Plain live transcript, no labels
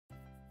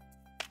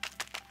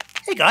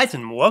Hey guys,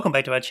 and welcome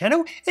back to our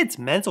channel. It's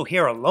Mansell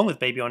here along with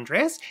baby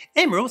Andreas,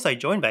 and we're also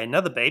joined by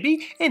another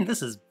baby, and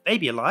this is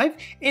Baby Alive,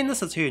 and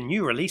this is her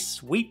new release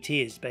Sweet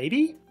Tears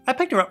baby. I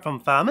picked her up from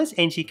Farmers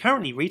and she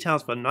currently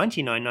retails for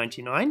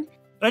 $99.99,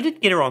 but I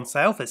did get her on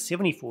sale for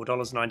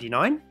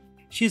 $74.99.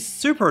 She's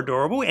super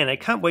adorable and I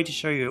can't wait to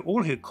show you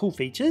all her cool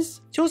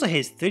features. She also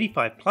has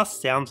 35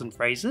 plus sounds and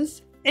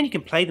phrases, and you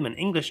can play them in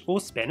English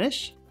or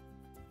Spanish.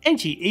 And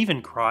she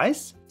even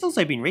cries. It's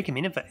also been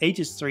recommended for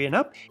ages 3 and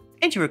up,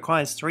 and she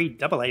requires 3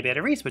 AA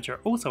batteries, which are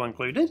also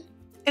included.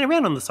 And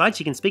around on the side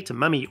she can speak to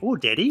mummy or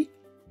daddy.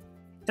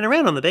 And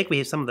around on the back we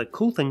have some of the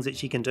cool things that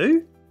she can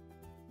do.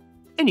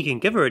 And you can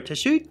give her a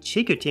tissue,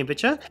 check her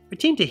temperature,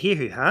 pretend to hear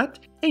her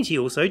heart, and she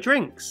also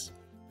drinks.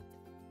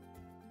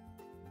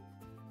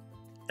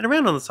 And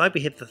around on the side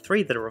we have the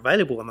 3 that are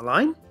available on the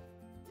line.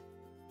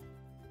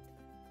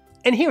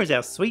 And here is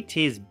our Sweet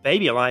Tears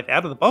Baby Alive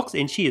out of the box,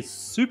 and she is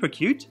super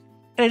cute.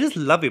 And I just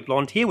love her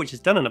blonde hair, which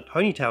is done in a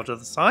ponytail to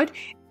the side,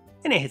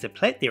 and it has a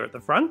plait there at the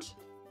front.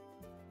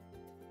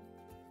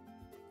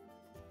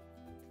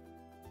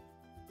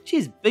 She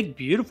has big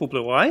beautiful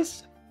blue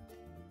eyes.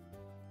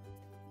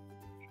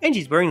 And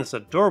she's wearing this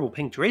adorable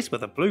pink dress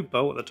with a blue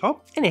bow at the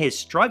top, and it has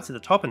stripes at the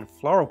top and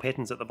floral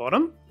patterns at the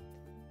bottom.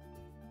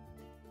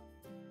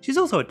 She's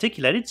also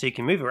articulated so you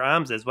can move her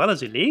arms as well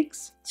as her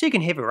legs, so you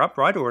can have her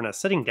upright or in a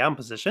sitting down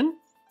position.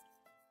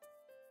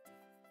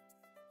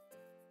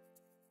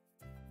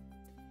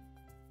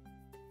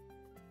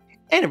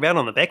 And around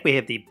on the back we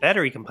have the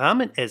battery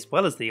compartment as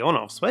well as the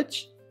on-off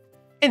switch.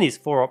 And there's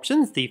 4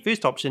 options. The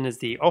first option is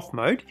the off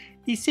mode,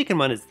 the second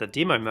one is the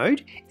demo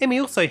mode, and we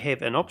also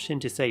have an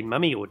option to say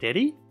mummy or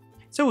daddy.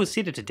 So we'll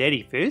set it to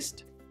daddy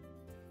first.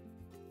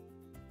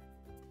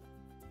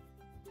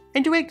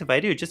 And to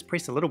activate her, just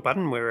press a little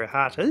button where her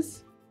heart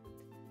is.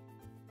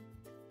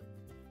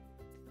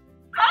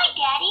 Hi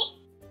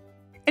Daddy!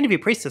 And if you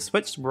press the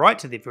switch right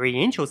to the very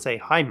end, she'll say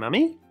hi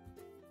mummy.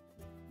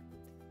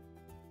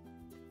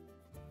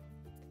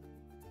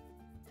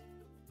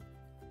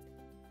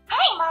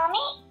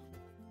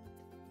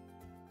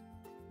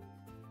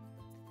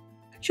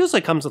 She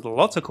also comes with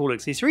lots of cool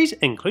accessories,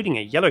 including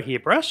a yellow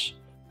hairbrush,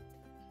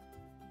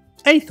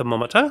 a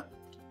thermometer,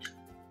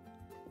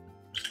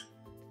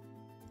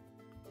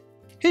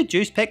 her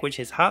juice pack which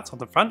has hearts on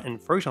the front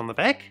and fruit on the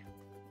back,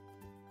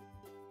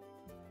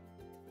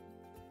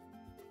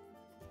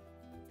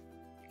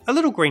 a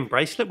little green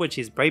bracelet which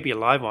has Baby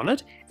Alive on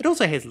it. It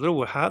also has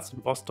little hearts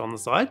embossed on the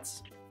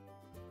sides.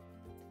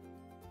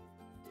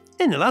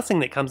 And the last thing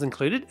that comes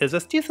included is a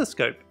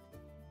stethoscope.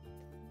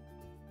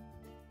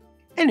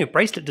 And her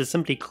bracelet just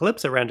simply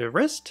clips around her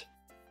wrist.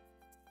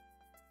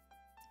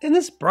 And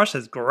this brush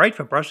is great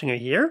for brushing her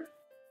hair.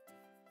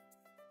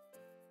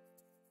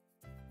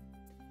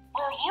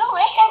 Will you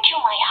listen to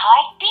my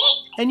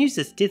heartbeat? And use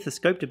the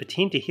stethoscope to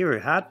pretend to hear her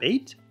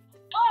heartbeat.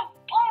 Boom,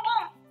 boom,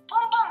 boom,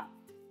 boom, boom.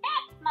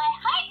 That's my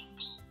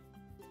heartbeat.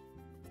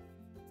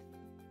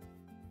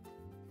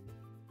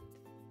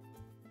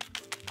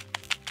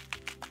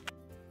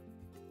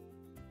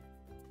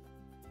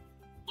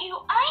 Do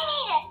I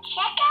need a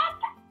checkup?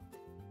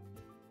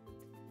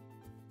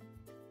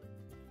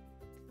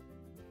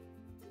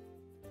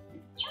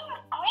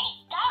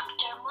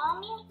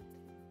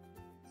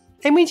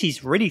 And when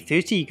she's really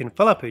thirsty, you can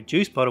fill up her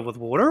juice bottle with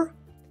water.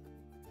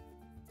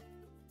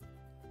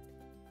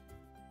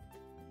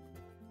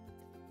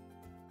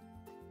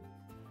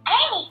 I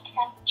need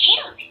some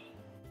juice.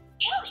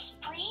 Juice,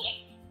 please.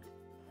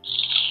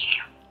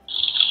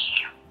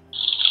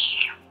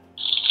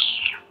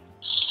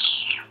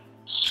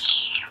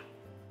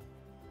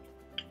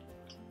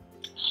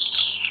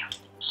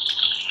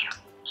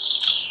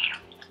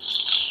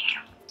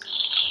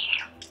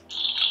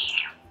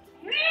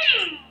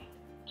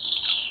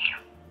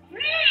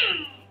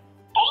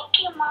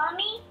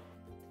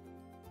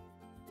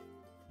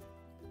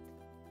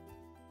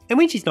 And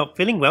when she's not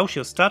feeling well,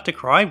 she'll start to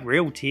cry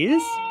real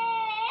tears.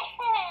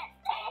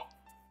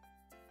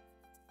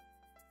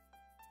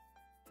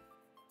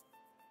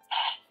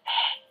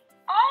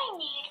 I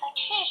need a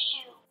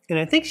tissue. And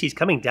I think she's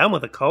coming down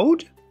with a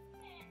cold.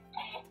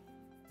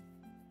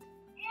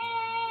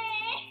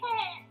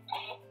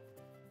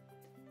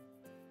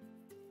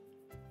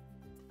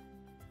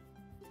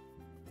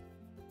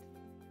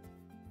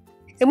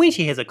 And when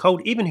she has a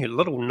cold, even her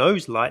little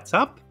nose lights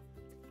up.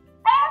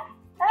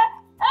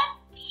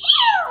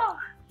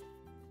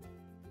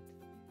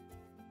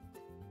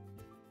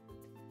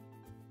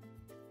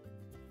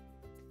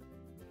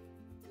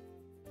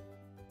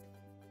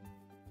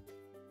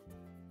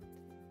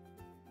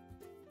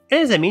 And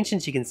as I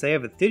mentioned, she can say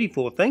over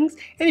 34 things,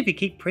 and if you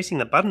keep pressing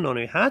the button on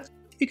her heart,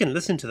 you can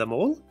listen to them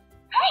all.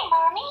 Hi,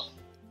 Mommy.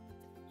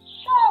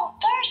 So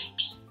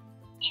thirsty.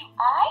 Do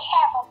I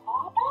have a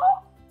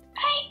boo-boo?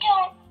 I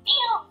don't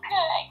feel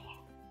good.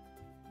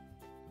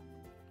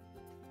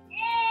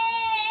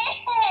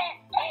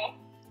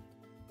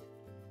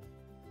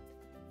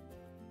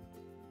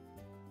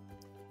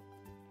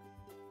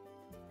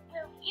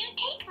 Will you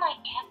take my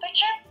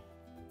temperature?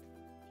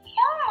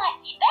 So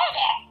much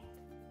better.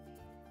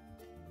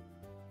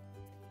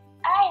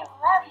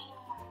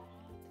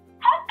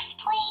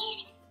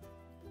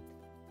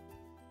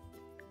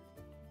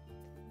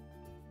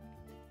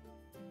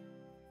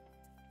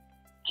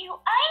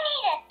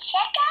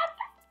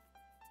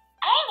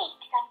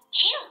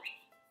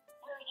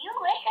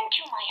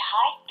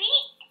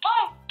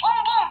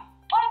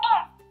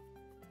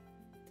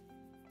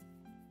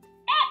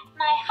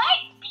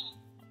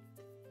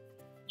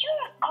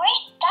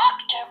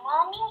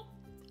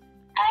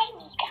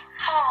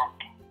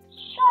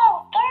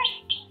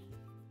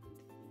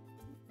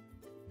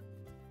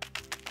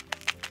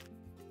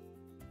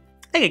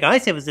 Okay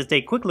guys, that was just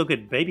a quick look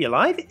at Baby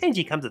Alive, and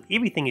she comes with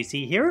everything you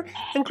see here,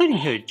 including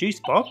her juice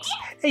box,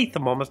 a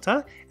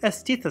thermometer, a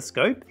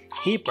stethoscope,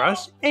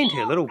 hairbrush, and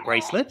her little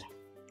bracelet.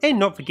 And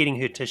not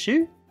forgetting her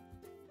tissue.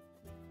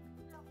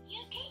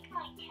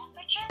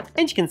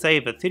 And she can say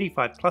over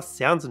 35 plus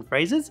sounds and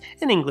phrases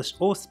in English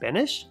or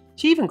Spanish.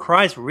 She even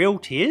cries real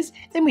tears,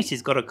 and when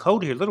she's got a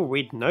cold her little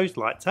red nose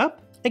lights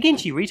up. Again,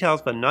 she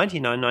retails for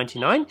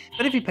 $99.99,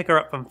 but if you pick her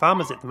up from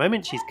Farmers at the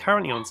moment, she's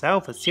currently on sale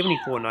for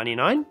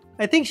 $74.99.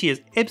 I think she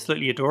is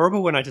absolutely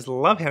adorable, and I just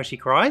love how she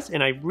cries,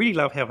 and I really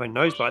love how her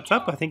nose lights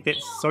up. I think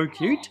that's so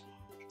cute.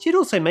 She'd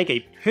also make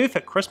a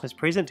perfect Christmas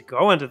present to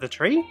go under the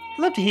tree.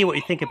 I'd love to hear what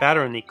you think about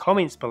her in the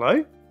comments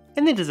below.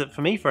 And that is it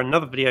for me for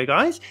another video,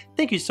 guys.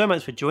 Thank you so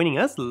much for joining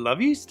us.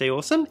 Love you, stay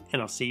awesome,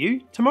 and I'll see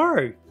you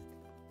tomorrow.